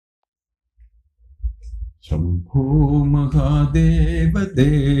शम्भो महादेव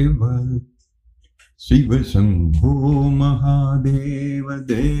देव शिव शम्भो महादेव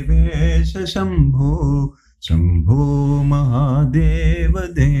देवेश शम्भो शम्भो महादेव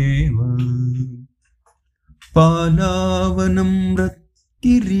देव पालावनं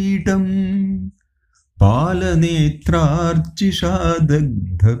रत्किरीटं पालनेत्रार्चिषा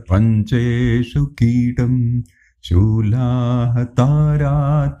दग्धपञ्चेषु कीटं शूलाहतारातिकूटं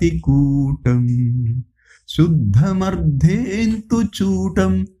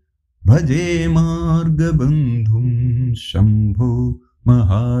शुद्धमर्धेन्तुचूटं भजे मार्गबन्धुं शम्भो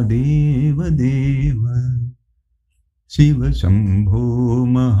महादेव देव शिव शम्भो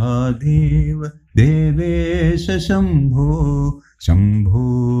महादेव देवेश शम्भो शम्भो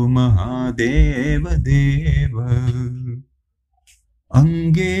महादेव देव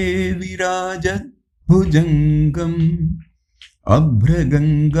अङ्गे विराजद्भुजङ्गम्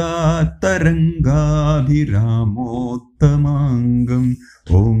अभ्रगङ्गातरङ्गाभिरामोत्तमाङ्गम्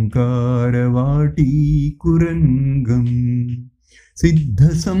ओङ्कारवाटीकुरङ्गम्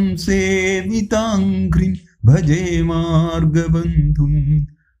सिद्धसंसेविताङ्घ्रिं भजे मार्गबन्धुं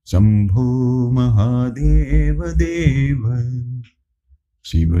शम्भो महादेव देव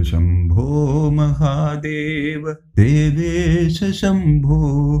शिव शम्भो महादेव देवेश शम्भो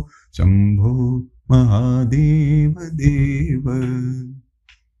शम्भो महादेव देव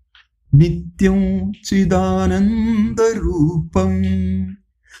नित्यं चिदानन्दरूपं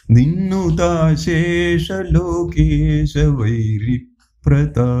निन्नुताशेषलोकेश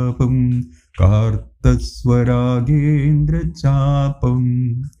वैरिप्रतापं कार्तस्वरागेन्द्रचापं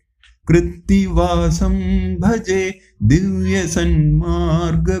कृत्तिवासं भजे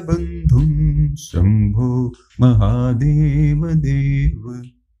दिव्यसन्मार्गबन्धुं शम्भो महादेव देव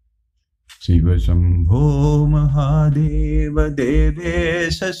शिव शम्भो महादेव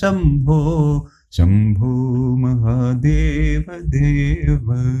देवेश शम्भो शम्भो महादेव देव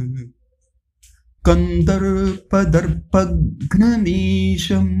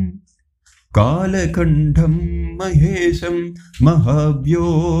कन्दर्पदर्पघ्नमीशं कालकण्ठं महेशं महाव्योमकेशं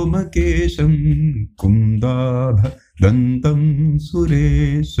कुन्दाभदन्तं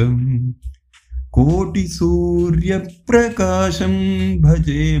सुरेशं कोटिसूर्यप्रकाशं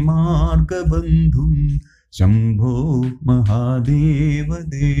भजे मार्गबन्धुं शम्भो महादेव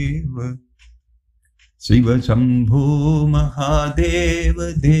देव शिव शम्भो महादेव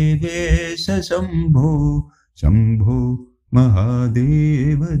देवेश शम्भो शम्भो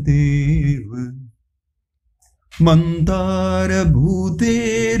महादेव देव मन्दारभूतेरुदारं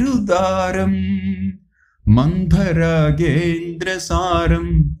मन्थरागेन्द्रसारं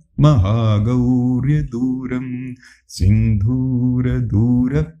महागौर्यदूरं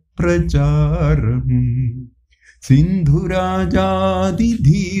सिन्धूरदूरप्रचारम् सिन्धुराजादिधीरं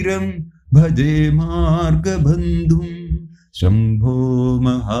भजे मार्गबन्धुं शम्भो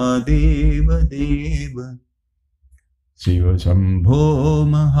महादेव देव शिव शम्भो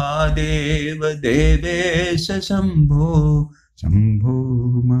महादेव देवेश शम्भो शम्भो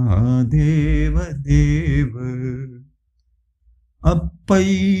महादेव देव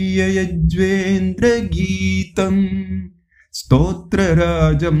अप्पय्ययज्वेन्द्रगीतं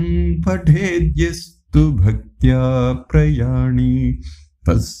स्तोत्रराजं पठेद्यस्तु भक्त्या प्रयाणि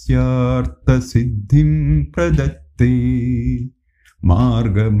तस्यार्थसिद्धिं प्रदत्ते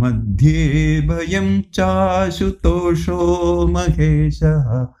मार्गमध्ये भयं चाशुतोषो महेशः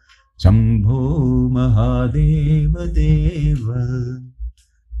शम्भो महादेव देव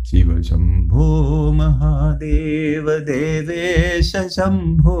शिव शम्भो महादेव देवेश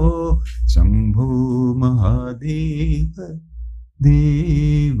शम्भो शम्भो महादेव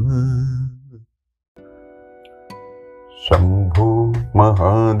देव शम्भो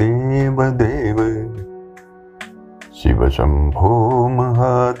महादेव देव शिव शम्भो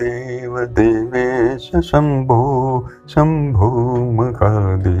महादेव देवेश शम्भो शम्भो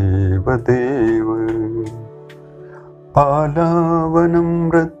महादेव देव पालावनं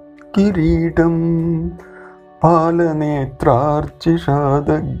रत्किरीटं पालनेत्रार्चिषा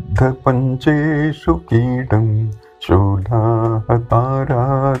दग्धपञ्चेषु कीटं शूलाहतारातिकूटं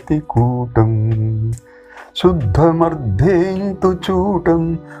शुद्धमर्धेन्तुचूटं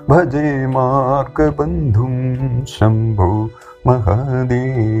भजे मार्गबन्धुं शम्भो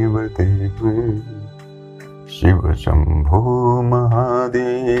महादेव देव शिव शम्भो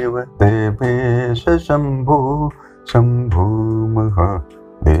महादेव देवेश शम्भो शम्भो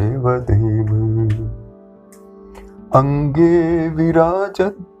महादेव देव अङ्गे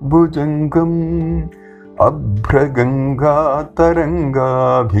विराजद्भुजङ्गम्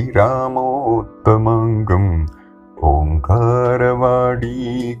अभ्रगङ्गातरङ्गाभिरामोत्तमाङ्गम्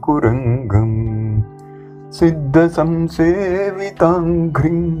ओङ्कारवाडीकुरङ्गम्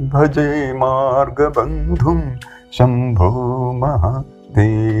सिद्धसंसेविताङ्घ्रिं भजे मार्गबन्धुं शम्भो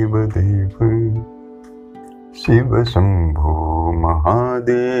महादेव देव। शिव शम्भो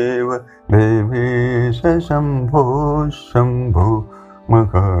महादेव देवेश शम्भो शम्भो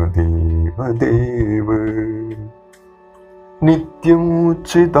महादेव देव।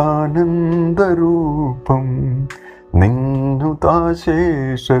 नित्यमुचिदानन्दरूपं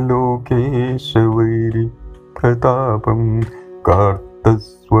निन्नुताशेषलोकेशवैरिप्रतापं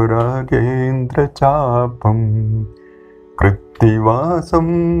कार्तस्वरागेन्द्रचापं कृत्तिवासं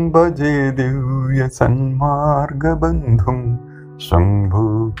भजे दिव्यसन्मार्गबन्धुं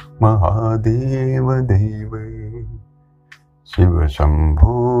शम्भो महादेव देव। शिव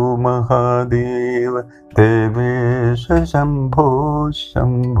शम्भो महादेव देवेश शम्भो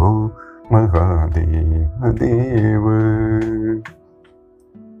शम्भो महादेव देव।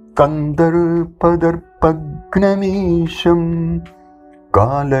 कन्दर्पदर्पघ्नमीशं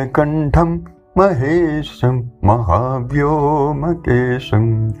कालकण्ठं महेशं महाव्योमकेशं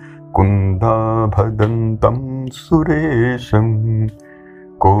कुन्दाभदन्तं सुरेशं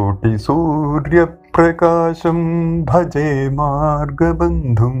कोटिसूर्यप्रकाशं भजे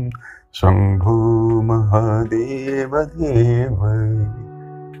मार्गबन्धुं शम्भो महादेव देव।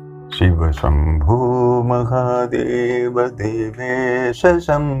 शिव शम्भो महादेव देवेश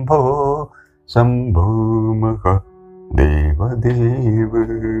शम्भो शम्भो महादेव देव।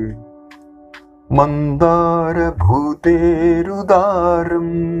 मन्दारभूतेरुदारं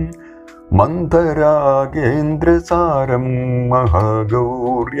मन्थरागेन्द्रसारं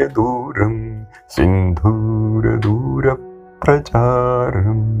महागौर्यदूरं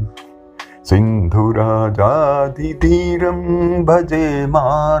सिन्धूरदूरप्रचारं सिन्धुराजाधिधीरं भजे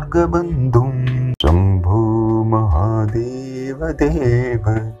मार्गबन्धुं शम्भो महादेव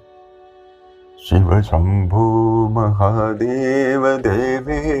देव। शिव शम्भो महादेव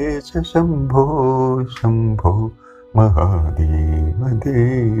देवेश शम्भो शम्भो महादेव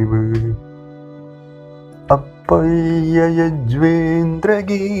देव।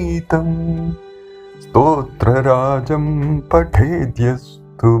 अप्पय्ययज्वेन्द्रगीतं स्तोत्रराजं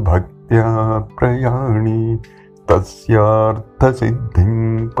पठेद्यस्तु भक्त्या प्रयाणि तस्यार्थसिद्धिं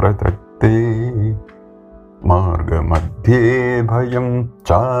प्रदत्ते। मार्गमध्ये भयं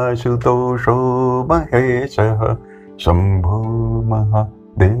चाशुतोषो महेशः शम्भो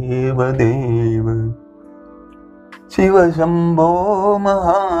महादेव देव। शिव शम्भो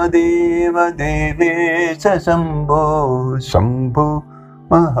महादेव देवेश शम्भो शम्भो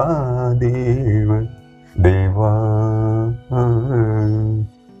महादेव देव।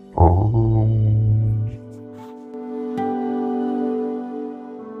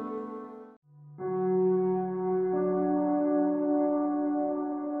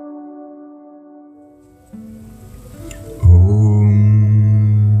 ॐ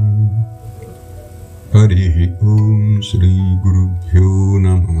हरिः ॐ श्री गुरुभ्यो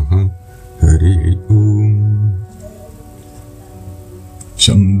नमः। हरिः ॐ।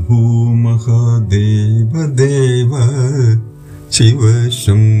 शम्भो महादेव देव। शिव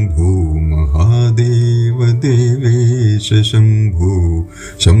शम्भो महादेव देवेश शम्भो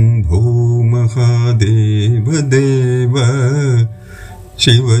शम्भो महादेव देव।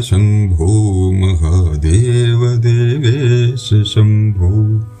 शिव शम्भो महादेव देवेश शम्भो।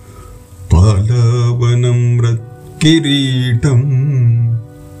 पालवनम्रत्किरीटं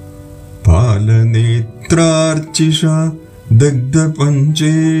पालनेत्रार्चिषा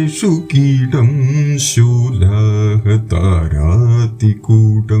दग्धपञ्चेषु कीटं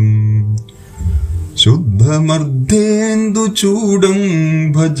शूलाहतारातिकूटं शुद्धमर्धेन्दुचूडं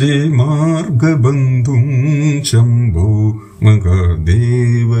भजे मार्गबन्धुं शम्भो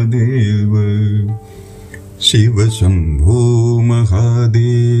महादेव देव। शिव शम्भो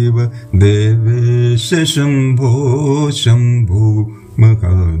महादेव देवेश शम्भो शम्भो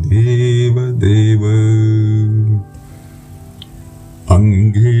महादेव देव।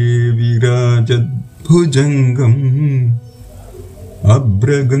 अङ्गे विराजद्भुजङ्गम्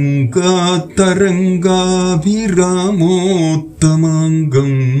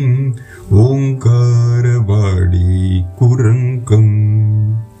अभ्रगङ्गातरङ्गाभिरामोत्तमाङ्गम् ओङ्कारवाडीकुरङ्कम्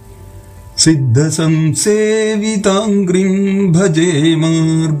सिद्धसंसेविताङ्घ्रिं भजे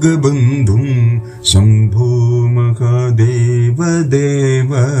मार्गबन्धुं शम्भो महादेव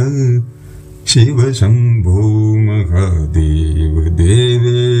देव। शिव शम्भो महादेव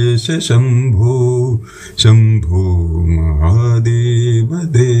देवेश शम्भो शम्भो महादेव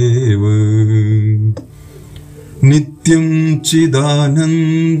देव। नित्यं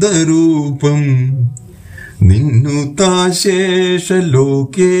चिदानन्दरूपं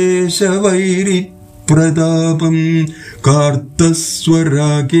निन्नुताशेषलोकेशवैरिप्रतापं പ്രതാപം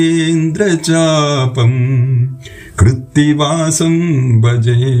കാർത്തസ്വരാഗേന്ദ്രചാപം കൃത്തിവാസം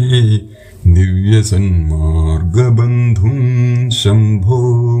ഭജേ ദിവ്യസന്മാർഗബന്ധും ശംഭോ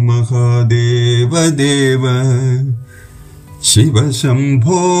മഹാദേവ ദേവ ശിവ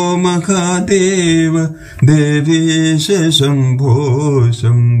ശംഭോ മഹാദേവ ദേവേശ ശംഭോ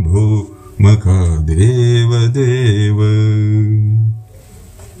ശംഭോ മഹാദേവ ദേവ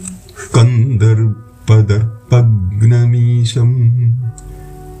കന്ദർപ്പദർപ്പഗ്നമീശം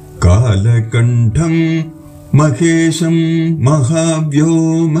കാലകണ്ഠം മഹേശം മഹാവ്യോമകേശം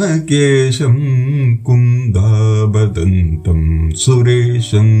കുന്ദാബദന്തം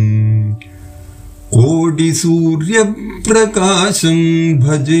സുരേശം കോടിസൂര്യപ്രകാശം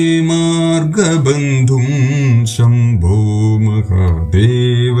ഭജേ മാർഗബന്ധും ശംഭോ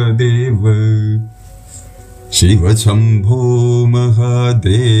മഹാദേവ ദേവ ശിവ ശംഭോ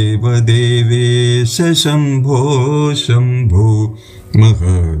മഹാദേവ ദേവേശ ശംഭോ ശംഭോ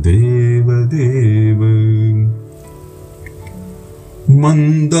മഹാദേവ ദേവ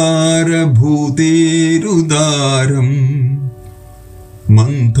മന്ദാരഭൂതേരുദാരം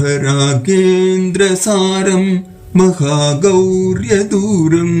മന്ഥരാഗേന്ദ്രസാരം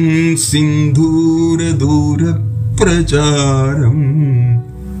മഹാഗൗര്യദൂരം സിന്ധൂരദൂരപ്രചാരം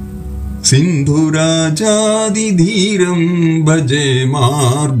സിന്ധുരാജാതിധീരം ഭജേ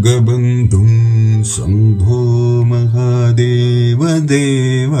മാർഗബന്ധും ശംഭോ മഹാദേവ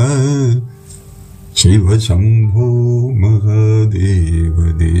ദേവ ശിവ ശംഭോ മഹാദേവ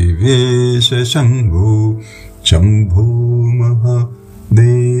ദേവേശ ശംഭോ ശംഭോ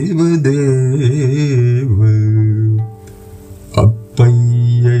മഹാദേവ ദേവ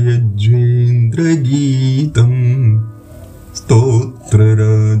അപ്പയ്യയജ്വേന്ദ്രഗീതം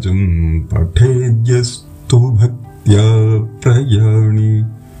സ്തോത്രരാജം പഠേദ്യസ്തു ഭക്ത്യാ പ്രയാണി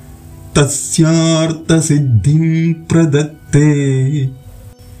തസ്യാർത്ഥസിദ്ധിം പ്രദത്തേ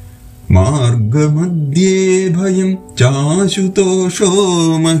മാർഗമധ്യേ ഭയം ചാശുതോഷോ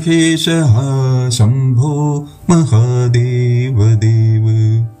മഹേശഃ ശംഭോ മഹാദേവ ദേവ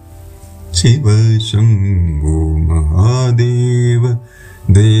ശിവ ശംഭോ മഹാദേവ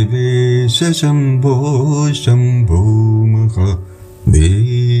ദേവേശ ശംഭോ ശംഭോ മഹാദേവ